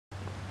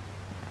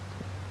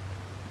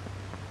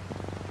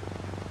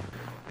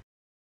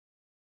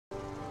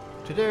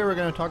Today we're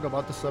going to talk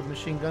about the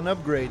submachine gun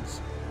upgrades.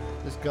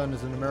 This gun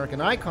is an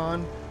American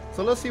Icon,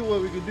 so let's see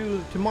what we can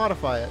do to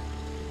modify it.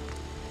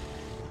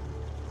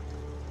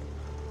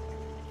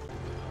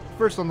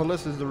 First on the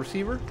list is the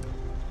receiver.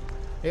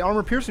 A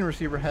armor piercing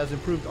receiver has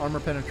improved armor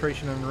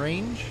penetration and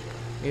range.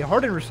 A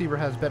hardened receiver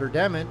has better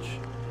damage.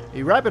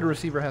 A rapid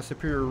receiver has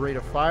superior rate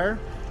of fire,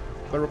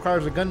 but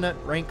requires a gun nut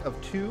rank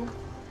of 2.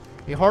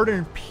 A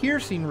hardened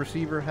piercing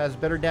receiver has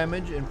better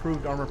damage,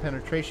 improved armor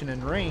penetration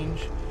and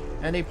range,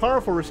 and a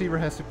powerful receiver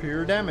has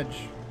superior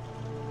damage.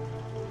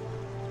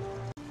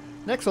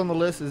 Next on the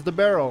list is the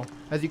barrel.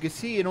 As you can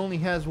see, it only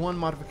has one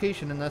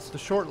modification, and that's the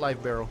short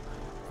life barrel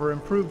for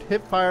improved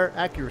hip fire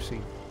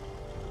accuracy.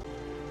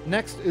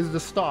 Next is the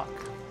stock.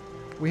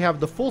 We have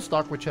the full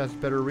stock, which has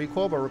better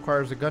recoil but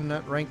requires a gun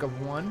nut rank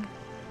of 1.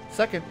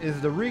 Second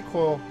is the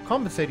recoil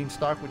compensating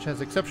stock, which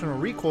has exceptional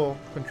recoil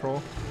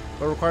control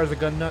but requires a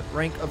gun nut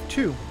rank of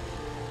 2.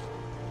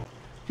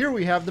 Here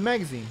we have the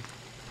magazine.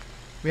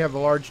 We have a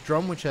large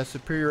drum, which has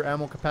superior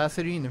ammo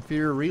capacity and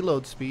inferior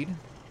reload speed.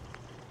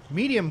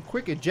 Medium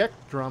quick eject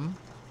drum,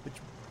 which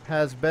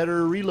has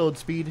better reload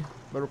speed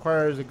but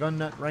requires a gun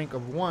nut rank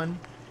of 1.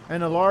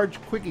 And a large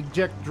quick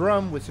eject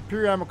drum with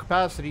superior ammo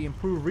capacity,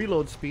 improved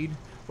reload speed,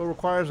 but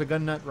requires a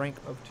gun nut rank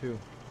of 2.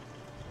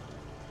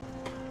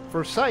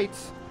 For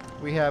sights,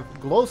 we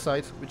have glow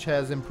sights, which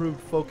has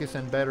improved focus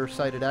and better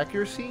sighted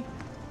accuracy.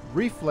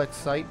 Reflex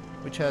sight,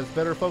 which has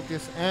better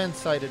focus and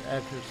sighted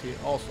accuracy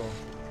also.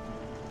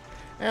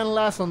 And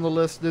last on the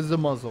list is the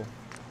muzzle.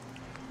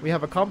 We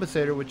have a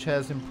compensator, which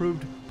has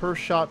improved per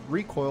shot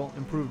recoil,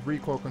 improved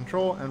recoil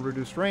control, and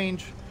reduced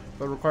range,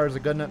 but requires a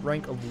gun nut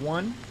rank of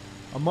 1.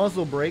 A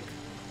muzzle brake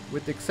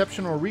with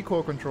exceptional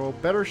recoil control,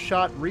 better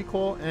shot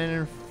recoil, and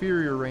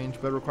inferior range,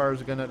 but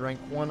requires a gun nut rank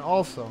 1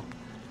 also.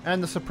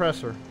 And the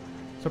suppressor.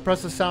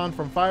 Suppresses sound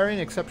from firing,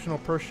 exceptional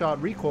per shot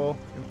recoil,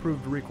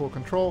 improved recoil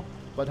control,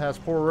 but has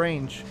poor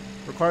range.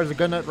 Requires a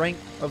gun nut rank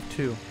of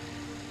 2.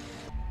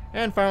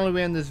 And finally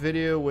we end this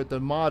video with the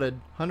modded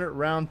 100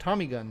 round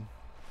Tommy gun.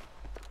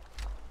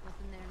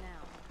 Nothing there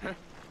now.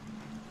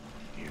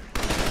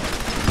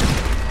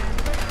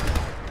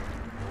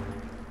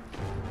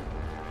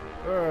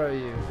 Where are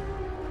you?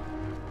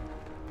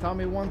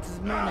 Tommy wants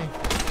his money.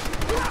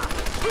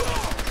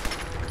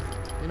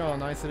 You know how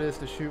nice it is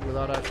to shoot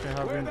without actually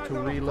having to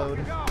reload.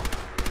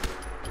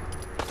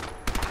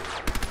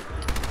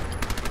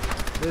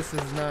 This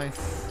is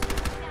nice.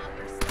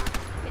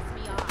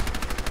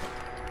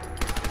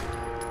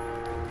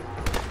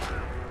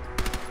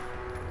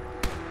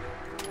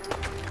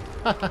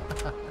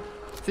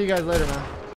 See you guys later, man.